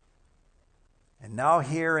 And now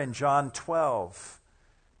here in John 12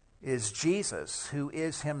 is Jesus, who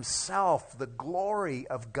is himself the glory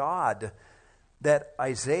of God that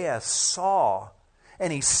Isaiah saw.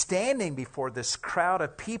 And he's standing before this crowd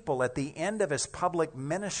of people at the end of his public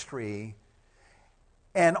ministry.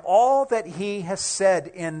 And all that he has said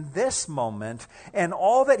in this moment, and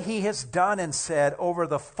all that he has done and said over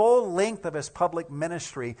the full length of his public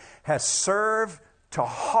ministry, has served to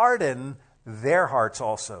harden their hearts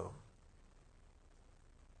also.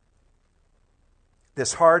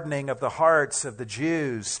 This hardening of the hearts of the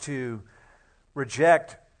Jews to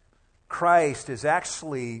reject Christ is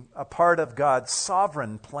actually a part of God's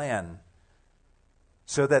sovereign plan,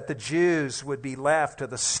 so that the Jews would be left to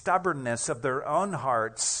the stubbornness of their own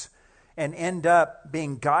hearts and end up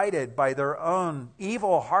being guided by their own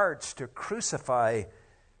evil hearts to crucify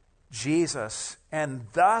Jesus, and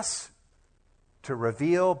thus to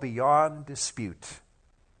reveal beyond dispute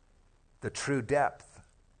the true depth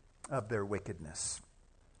of their wickedness,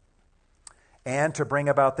 and to bring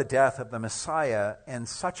about the death of the Messiah in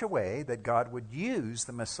such a way that God would use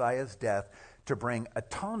the Messiah's death to bring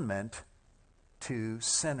atonement to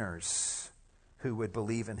sinners who would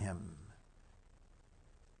believe in him,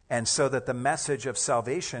 and so that the message of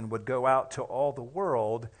salvation would go out to all the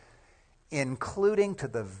world, including to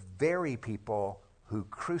the very people who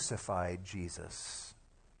crucified Jesus.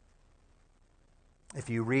 If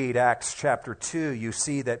you read Acts chapter 2, you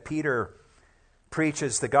see that Peter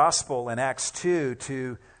preaches the gospel in Acts 2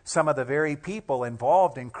 to some of the very people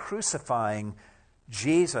involved in crucifying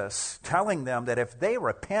Jesus, telling them that if they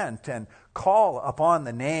repent and call upon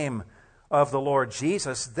the name of the Lord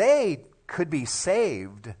Jesus, they could be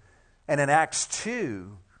saved. And in Acts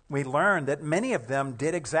 2, we learn that many of them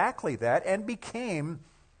did exactly that and became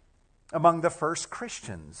among the first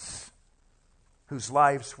Christians whose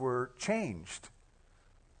lives were changed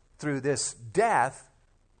through this death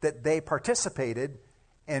that they participated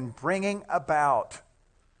in bringing about.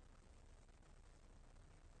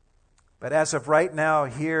 But as of right now,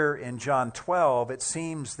 here in John 12, it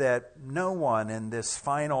seems that no one in this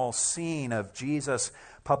final scene of Jesus'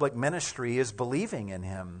 public ministry is believing in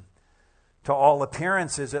him. To all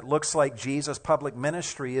appearances, it looks like Jesus' public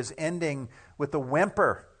ministry is ending with a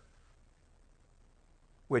whimper,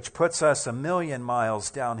 which puts us 1,000,000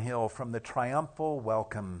 miles downhill from the triumphal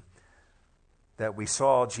welcome that we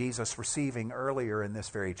saw Jesus receiving earlier in this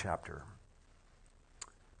very chapter.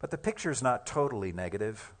 But the picture is not totally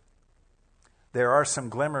negative. There are some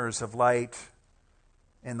glimmers of light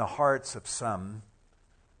in the hearts of some.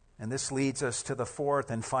 And this leads us to the fourth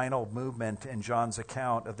and final movement in John's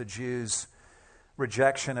account of the Jews'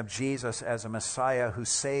 rejection of Jesus as a Messiah who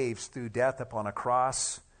saves through death upon a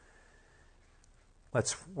cross.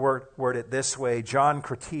 Let's word it this way. John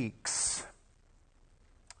critiques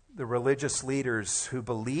the religious leaders who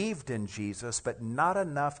believed in Jesus, but not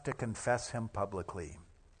enough to confess him publicly.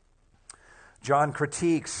 John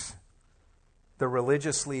critiques the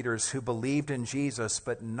religious leaders who believed in Jesus,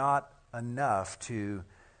 but not enough to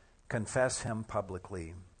confess him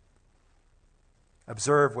publicly.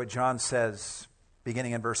 Observe what John says,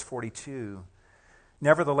 beginning in verse 42.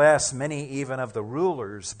 Nevertheless, many even of the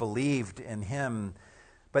rulers believed in him,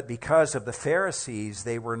 but because of the Pharisees,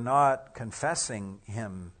 they were not confessing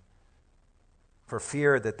him for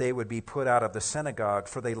fear that they would be put out of the synagogue,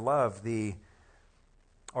 for they loved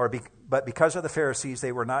but because of the Pharisees,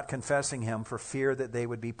 they were not confessing him for fear that they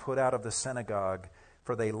would be put out of the synagogue,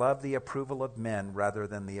 for they loved the approval of men rather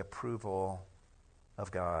than the approval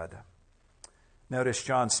of God. Notice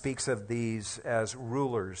John speaks of these as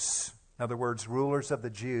rulers. In other words, rulers of the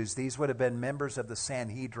Jews. These would have been members of the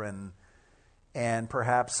Sanhedrin and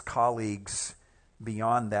perhaps colleagues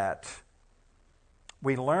beyond that.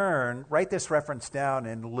 We learn, write this reference down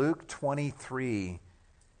in Luke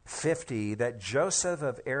 23:50, that Joseph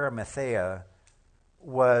of Arimathea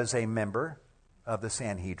was a member of the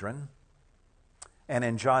Sanhedrin. And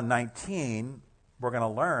in John 19, we're going to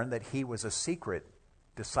learn that he was a secret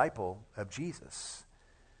disciple of Jesus.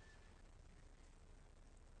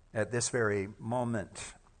 At this very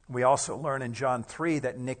moment, we also learn in John 3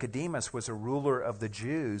 that Nicodemus was a ruler of the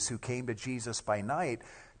Jews who came to Jesus by night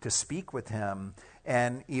to speak with him.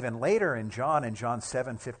 And even later in John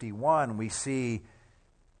 7:51, we see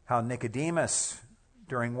how Nicodemus,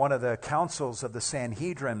 during one of the councils of the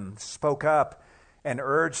Sanhedrin, spoke up and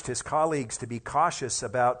urged his colleagues to be cautious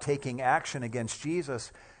about taking action against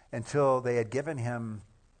Jesus until they had given him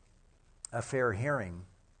a fair hearing.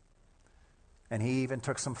 And he even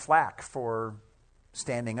took some flack for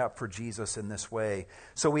standing up for Jesus in this way.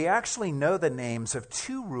 So we actually know the names of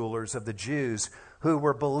two rulers of the Jews who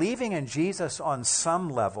were believing in Jesus on some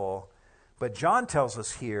level, but John tells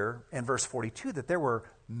us here in verse 42 that there were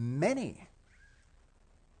many,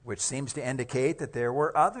 which seems to indicate that there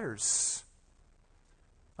were others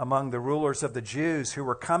among the rulers of the Jews who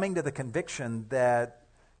were coming to the conviction that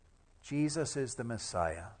Jesus is the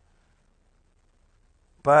Messiah.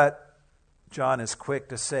 But John is quick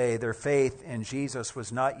to say their faith in Jesus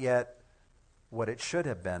was not yet what it should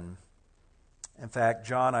have been. In fact,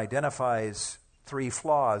 John identifies three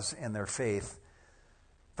flaws in their faith.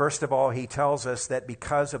 First of all, he tells us that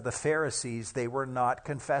because of the Pharisees, they were not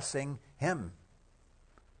confessing him.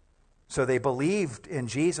 So they believed in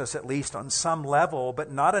Jesus, at least on some level,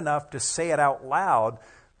 but not enough to say it out loud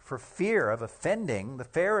for fear of offending the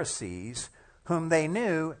Pharisees, whom they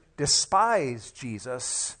knew despised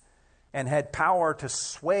Jesus and had power to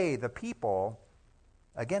sway the people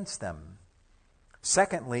against them.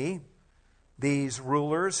 Secondly, these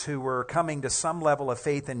rulers who were coming to some level of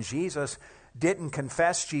faith in Jesus didn't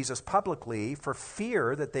confess Jesus publicly for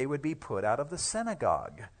fear that they would be put out of the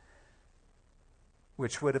synagogue,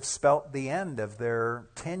 which would have spelt the end of their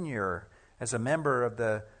tenure as a member of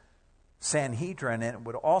the Sanhedrin, and it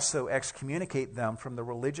would also excommunicate them from the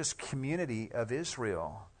religious community of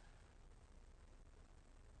Israel.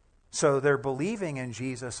 So they're believing in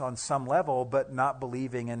Jesus on some level, but not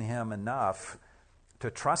believing in him enough to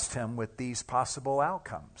trust him with these possible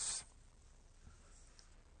outcomes.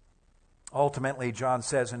 Ultimately, John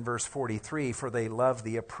says in verse 43, for they love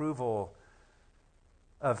the approval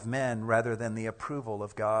of men rather than the approval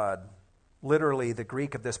of God. Literally, the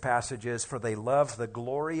Greek of this passage is, for they love the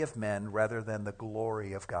glory of men rather than the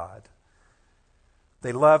glory of God.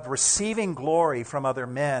 They loved receiving glory from other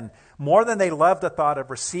men more than they loved the thought of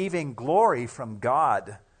receiving glory from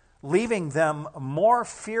God, leaving them more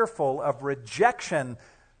fearful of rejection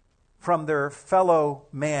from their fellow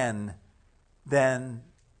man than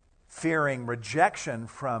fearing rejection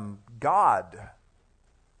from God.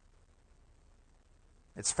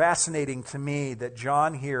 It's fascinating to me that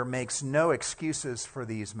John here makes no excuses for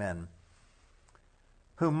these men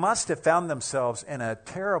who must have found themselves in a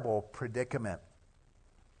terrible predicament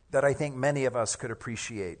that I think many of us could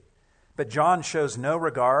appreciate. But John shows no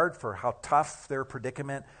regard for how tough their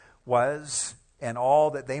predicament was and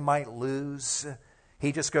all that they might lose.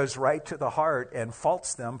 He just goes right to the heart and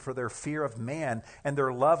faults them for their fear of man and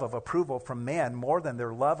their love of approval from man more than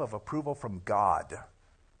their love of approval from God.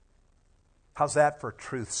 How's that for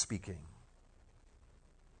truth speaking?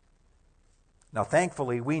 Now,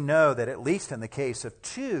 thankfully, we know that at least in the case of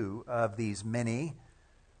two of these many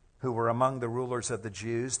who were among the rulers of the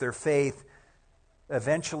Jews, their faith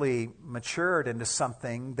eventually matured into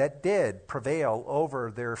something that did prevail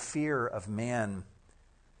over their fear of man.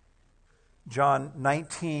 John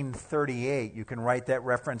 19:38, you can write that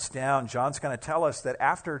reference down. John's going to tell us that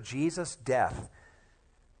after Jesus' death,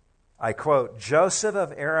 I quote, Joseph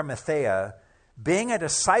of Arimathea, being a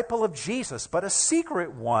disciple of Jesus, but a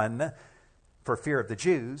secret one for fear of the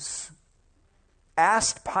Jews,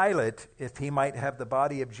 asked Pilate if he might have the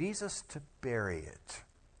body of Jesus to bury it.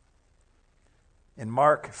 In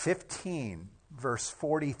Mark 15, verse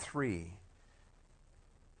 43,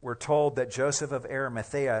 we're told that Joseph of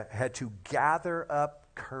Arimathea had to gather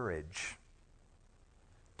up courage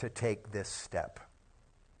to take this step.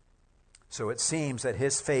 So it seems that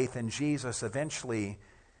his faith in Jesus eventually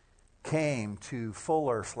came to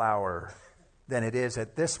fuller flower than it is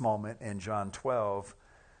at this moment in John 12.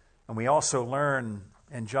 And we also learn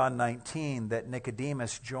in John 19 that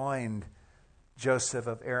Nicodemus joined Joseph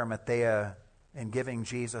of Arimathea in giving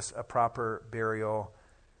Jesus a proper burial.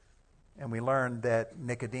 And we learned that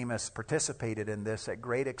Nicodemus participated in this at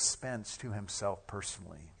great expense to himself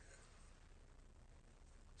personally.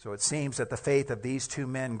 So it seems that the faith of these two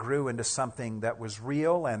men grew into something that was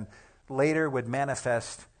real and later would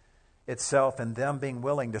manifest itself in them being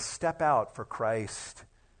willing to step out for Christ.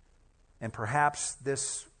 And perhaps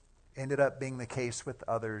this ended up being the case with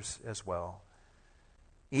others as well.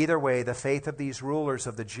 Either way, the faith of these rulers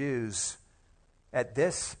of the Jews at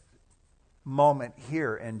this moment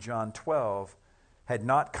here in John 12 had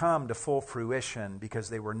not come to full fruition because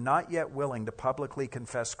they were not yet willing to publicly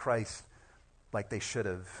confess Christ like they should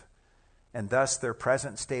have. And thus their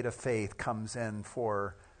present state of faith comes in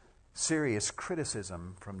for serious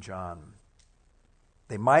criticism from John.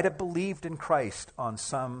 They might have believed in Christ on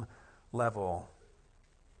some level,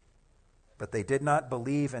 but they did not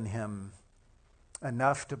believe in him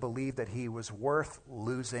enough to believe that he was worth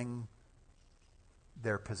losing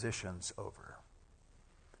their positions over.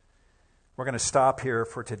 We're going to stop here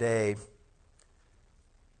for today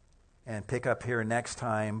and pick up here next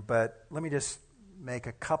time, but let me just make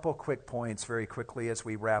a couple quick points very quickly as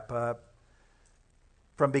we wrap up.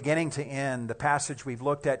 From beginning to end, the passage we've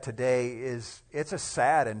looked at today it's a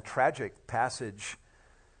sad and tragic passage.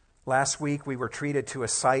 Last week we were treated to a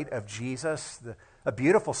sight of Jesus, a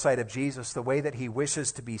beautiful sight of Jesus, the way that he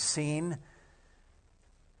wishes to be seen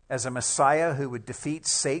as a Messiah who would defeat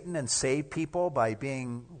Satan and save people by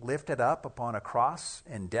being lifted up upon a cross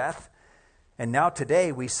in death. And now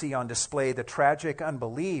today we see on display the tragic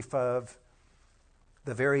unbelief of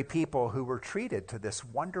the very people who were treated to this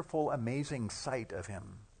wonderful, amazing sight of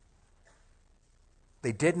him.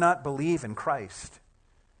 They did not believe in Christ.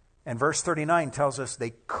 And verse 39 tells us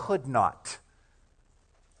they could not.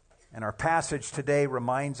 And our passage today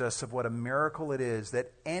reminds us of what a miracle it is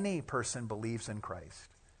that any person believes in Christ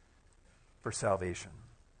for salvation.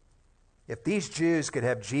 If these Jews could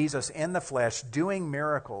have Jesus in the flesh doing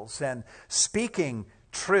miracles and speaking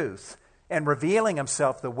truth and revealing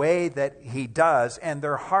himself the way that he does, and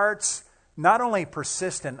their hearts not only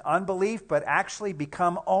persist in unbelief, but actually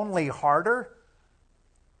become only harder,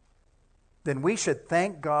 then we should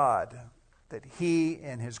thank God that he,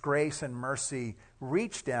 in his grace and mercy,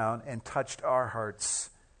 reached down and touched our hearts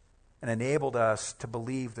and enabled us to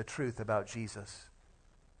believe the truth about Jesus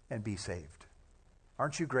and be saved.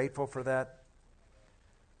 Aren't you grateful for that?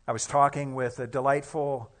 I was talking with a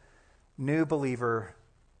delightful new believer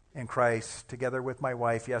in Christ together with my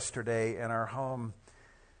wife yesterday in our home.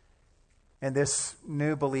 And this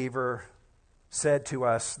new believer said to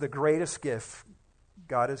us, the greatest gift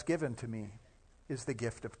God has given to me is the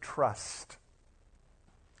gift of trust.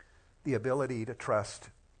 The ability to trust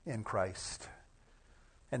in Christ.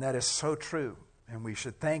 And that is so true. And we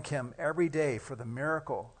should thank him every day for the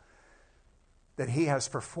miracle that he has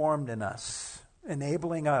performed in us,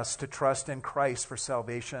 enabling us to trust in Christ for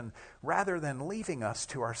salvation rather than leaving us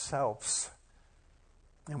to ourselves.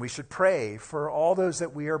 And we should pray for all those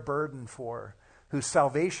that we are burdened for, whose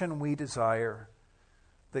salvation we desire,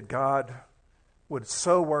 that God would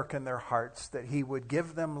so work in their hearts that he would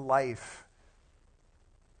give them life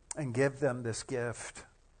and give them this gift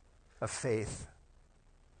of faith.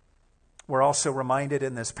 We're also reminded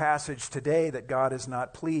in this passage today that God is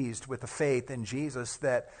not pleased with the faith in Jesus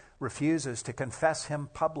that refuses to confess him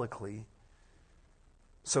publicly.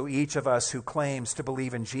 So each of us who claims to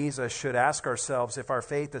believe in Jesus should ask ourselves if our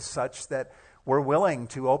faith is such that we're willing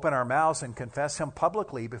to open our mouths and confess him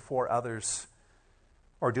publicly before others.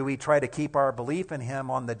 Or do we try to keep our belief in him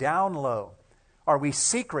on the down low? Are we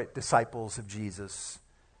secret disciples of Jesus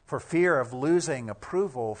for fear of losing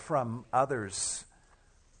approval from others?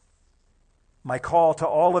 My call to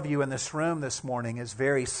all of you in this room this morning is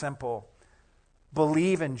very simple.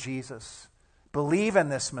 Believe in Jesus. Believe in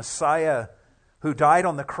this Messiah who died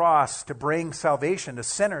on the cross to bring salvation to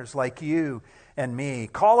sinners like you and me.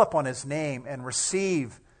 Call upon his name and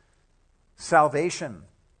receive salvation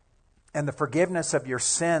and the forgiveness of your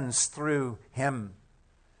sins through him.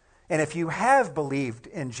 And if you have believed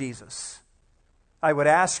in Jesus, I would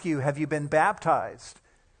ask you, have you been baptized?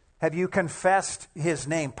 Have you confessed his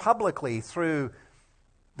name publicly through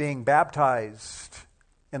being baptized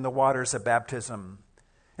in the waters of baptism?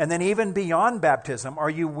 And then even beyond baptism, are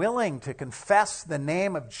you willing to confess the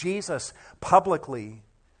name of Jesus publicly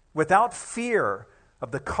without fear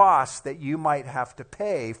of the cost that you might have to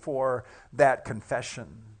pay for that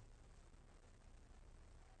confession?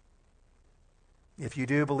 If you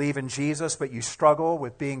do believe in Jesus, but you struggle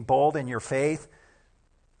with being bold in your faith,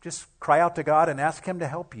 just cry out to God and ask him to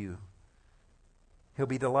help you. He'll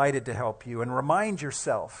be delighted to help you. And remind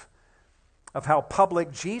yourself of how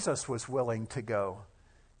public Jesus was willing to go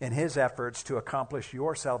in his efforts to accomplish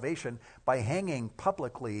your salvation by hanging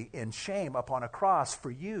publicly in shame upon a cross for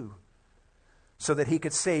you, so that he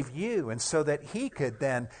could save you and so that he could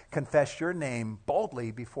then confess your name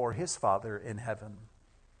boldly before his Father in heaven.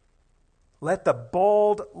 Let the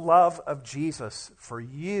bold love of Jesus for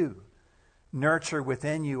you nurture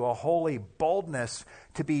within you a holy boldness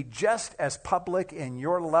to be just as public in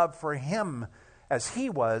your love for him as he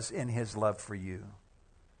was in his love for you.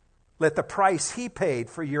 Let the price he paid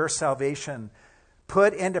for your salvation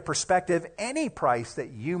put into perspective any price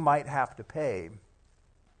that you might have to pay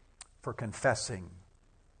for confessing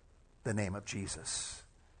the name of Jesus.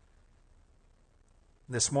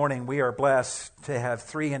 This morning we are blessed to have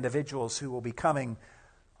 3 individuals who will be coming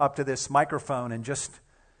up to this microphone in just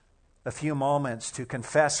a few moments to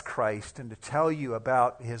confess Christ and to tell you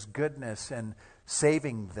about his goodness in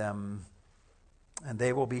saving them. And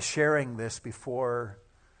they will be sharing this before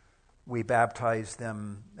we baptize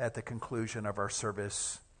them at the conclusion of our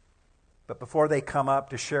service. But before they come up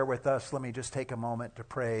to share with us, let me just take a moment to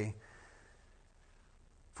pray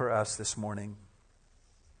for us this morning.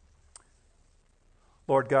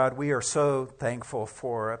 Lord God, we are so thankful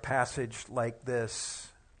for a passage like this,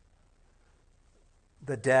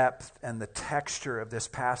 the depth and the texture of this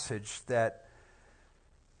passage that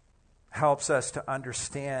helps us to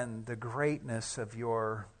understand the greatness of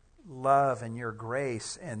your love and your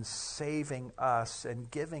grace in saving us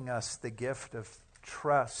and giving us the gift of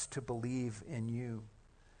trust to believe in you.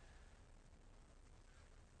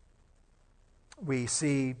 We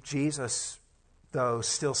see Jesus, though,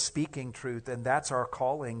 still speaking truth, and that's our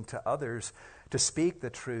calling to others, to speak the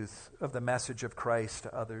truth of the message of Christ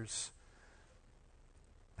to others.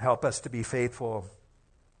 Help us to be faithful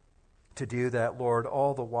to do that, Lord,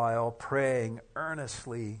 all the while praying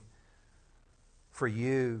earnestly for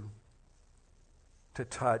you to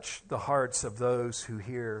touch the hearts of those who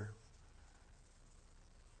hear,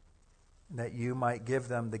 that you might give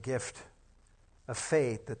them the gift of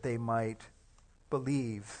faith, that they might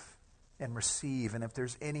believe and receive. And if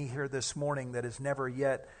there's any here this morning that has never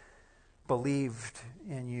yet believed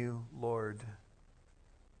in you, Lord,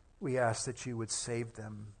 we ask that you would save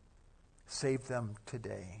them. Save them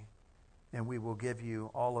today. And we will give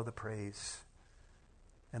you all of the praise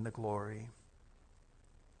and the glory.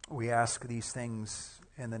 We ask these things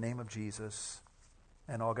in the name of Jesus.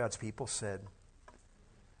 And all God's people said,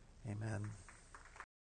 amen.